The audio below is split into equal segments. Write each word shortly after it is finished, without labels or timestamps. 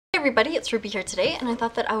everybody, it's Ruby here today, and I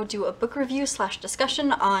thought that I would do a book review slash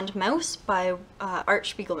discussion on Mouse by Art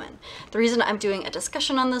Spiegelman. The reason I'm doing a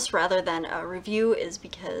discussion on this rather than a review is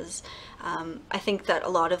because I think that a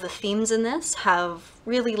lot of the themes in this have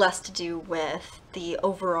really less to do with the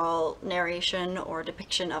overall narration or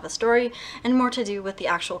depiction of a story and more to do with the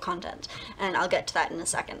actual content, and I'll get to that in a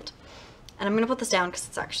second. And I'm going to put this down because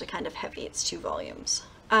it's actually kind of heavy. It's 2 volumes.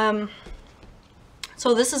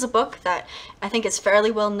 So this is a book that I think is fairly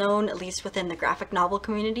well known, at least within the graphic novel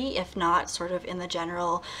community, if not sort of in the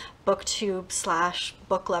general booktube slash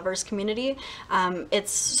book lovers community.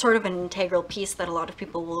 It's sort of an integral piece that a lot of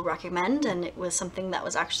people will recommend, and it was something that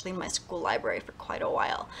was actually in my school library for quite a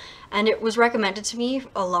while. And it was recommended to me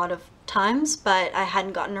a lot of times, but I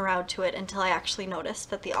hadn't gotten around to it until I actually noticed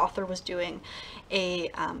that the author was doing a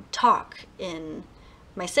talk in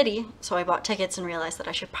my city, so I bought tickets and realized that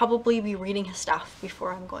I should probably be reading his stuff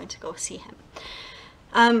before I'm going to go see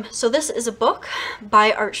him. So this is a book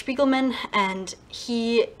by Art Spiegelman, and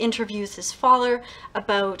he interviews his father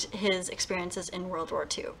about his experiences in World War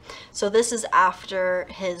II. So this is after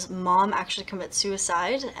his mom actually commits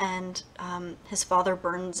suicide, and his father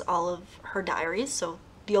burns all of her diaries, so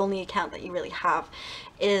the only account that you really have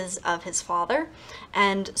is of his father,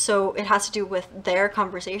 and so it has to do with their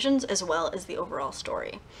conversations as well as the overall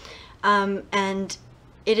story. And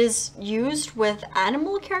it is used with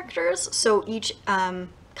animal characters, so each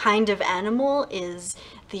kind of animal is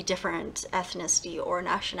the different ethnicity or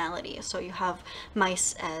nationality. So you have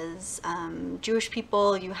mice as Jewish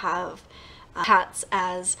people, you have cats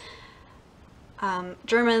as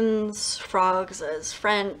Germans, frogs as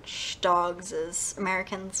French, dogs as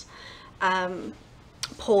Americans,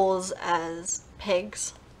 poles as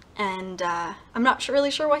pigs, and I'm not really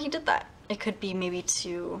sure why he did that. It could be maybe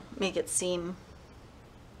to make it seem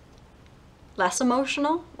less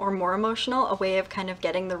emotional or more emotional, a way of kind of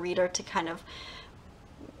getting the reader to kind of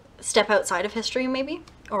step outside of history maybe,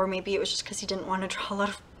 or maybe it was just because he didn't want to draw a lot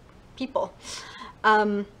of people.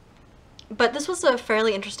 But this was a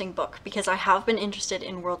fairly interesting book because I have been interested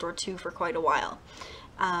in World War II for quite a while.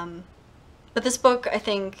 But this book, I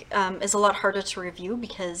think, is a lot harder to review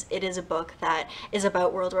because it is a book that is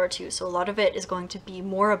about World War II. So a lot of it is going to be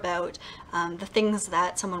more about the things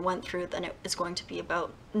that someone went through than it is going to be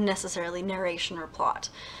about necessarily narration or plot.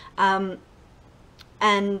 And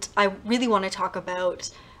I really want to talk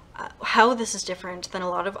about how this is different than a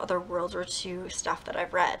lot of other World War II stuff that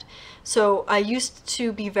I've read. So I used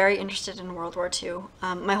to be very interested in World War II.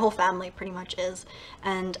 My whole family pretty much is,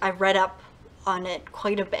 and I've read up on it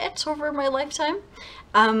quite a bit over my lifetime.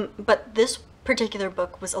 But this particular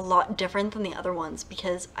book was a lot different than the other ones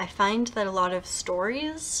because I find that a lot of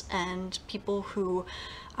stories and people who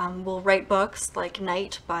will write books like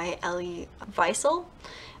Night by Elie Wiesel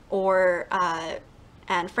or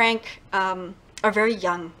Anne Frank are very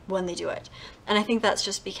young when they do it. And I think that's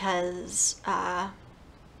just because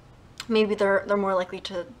maybe they're more likely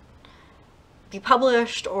to be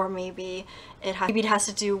published, or maybe it has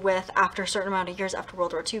to do with after a certain amount of years after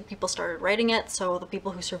World War II people started writing it, so the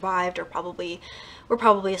people who survived were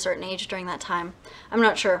probably a certain age during that time. I'm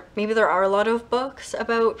not sure. Maybe there are a lot of books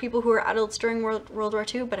about people who were adults during World War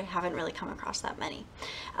II, but I haven't really come across that many.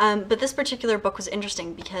 But this particular book was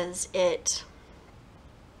interesting because it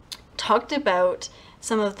talked about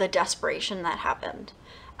some of the desperation that happened.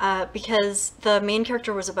 Because the main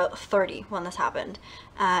character was about 30 when this happened,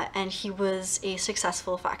 and he was a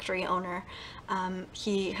successful factory owner.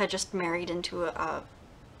 He had just married into a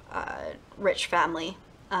rich family,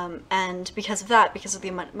 and because of that, because of the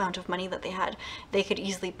amount of money that they had, they could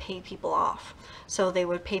easily pay people off. So they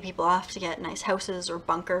would pay people off to get nice houses or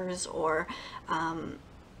bunkers or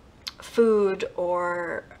food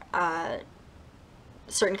or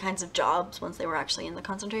certain kinds of jobs once they were actually in the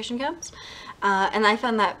concentration camps. And I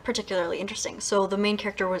found that particularly interesting. So the main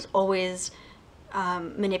character was always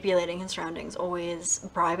manipulating his surroundings, always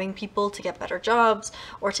bribing people to get better jobs,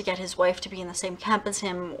 or to get his wife to be in the same camp as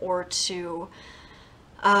him, or to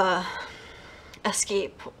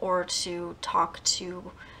escape, or to talk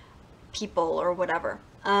to people, or whatever.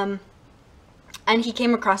 And he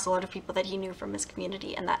came across a lot of people that he knew from his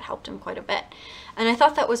community, and that helped him quite a bit. And I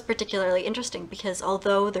thought that was particularly interesting because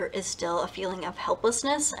although there is still a feeling of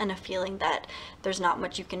helplessness and a feeling that there's not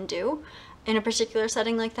much you can do in a particular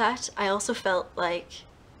setting like that, I also felt like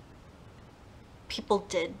people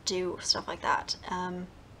did do stuff like that. And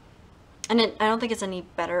I don't think it's any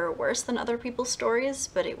better or worse than other people's stories,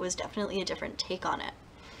 but it was definitely a different take on it.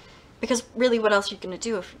 Because really, what else are you going to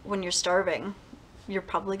do when you're starving? You're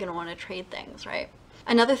probably going to want to trade things, right?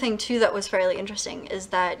 Another thing too that was fairly interesting is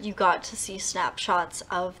that you got to see snapshots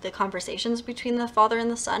of the conversations between the father and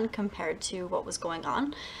the son compared to what was going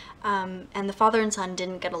on. And the father and son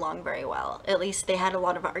didn't get along very well. At least they had a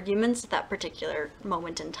lot of arguments at that particular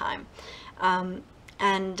moment in time.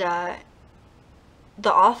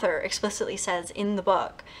 The author explicitly says in the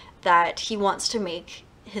book that he wants to make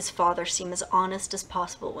his father seem as honest as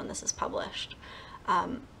possible when this is published,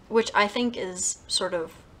 which I think is sort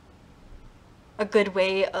of a good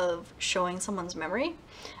way of showing someone's memory.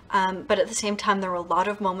 But at the same time, there were a lot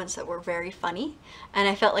of moments that were very funny, and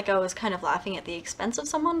I felt like I was kind of laughing at the expense of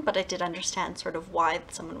someone, but I did understand sort of why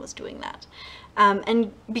someone was doing that.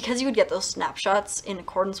 And because you would get those snapshots in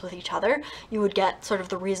accordance with each other, you would get sort of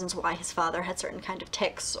the reasons why his father had certain kind of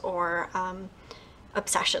tics or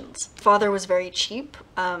obsessions. Father was very cheap,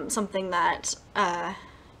 something that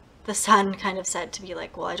the son kind of said to be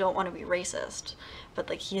like, well, I don't want to be racist, but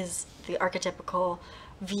like he's the archetypical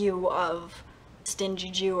view of stingy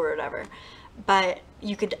Jew or whatever. But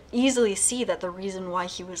you could easily see that the reason why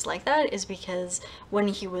he was like that is because when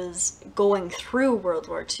he was going through World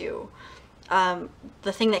War II,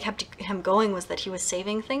 the thing that kept him going was that he was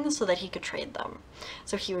saving things so that he could trade them.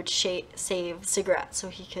 So he would save cigarettes so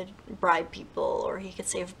he could bribe people, or he could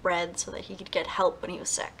save bread so that he could get help when he was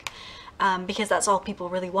sick. Because that's all people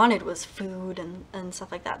really wanted was food and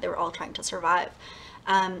stuff like that. They were all trying to survive.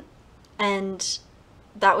 And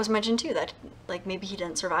that was mentioned too, that like maybe he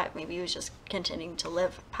didn't survive, maybe he was just continuing to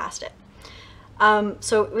live past it.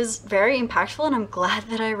 So it was very impactful, and I'm glad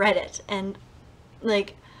that I read it. And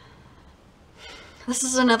like, this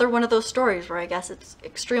is another one of those stories where I guess it's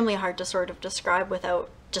extremely hard to sort of describe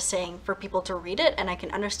without just saying for people to read it, and I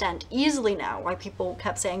can understand easily now why people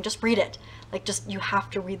kept saying just read it, like just you have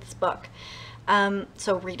to read this book.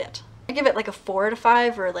 So read it. I give it like a 4 out of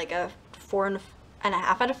 5 or like a 4.5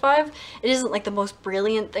 out of 5. It isn't like the most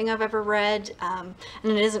brilliant thing I've ever read, and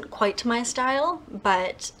it isn't quite to my style,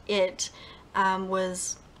 but it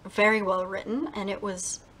was very well written, and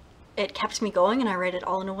it kept me going, and I read it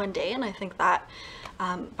all in one day, and I think that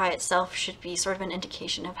by itself should be sort of an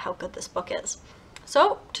indication of how good this book is.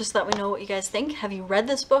 So just let me know what you guys think. Have you read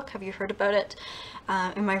this book? Have you heard about it?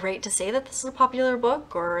 Am I right to say that this is a popular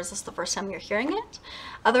book, or is this the first time you're hearing it?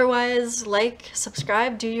 Otherwise, like,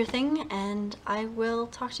 subscribe, do your thing, and I will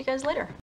talk to you guys later.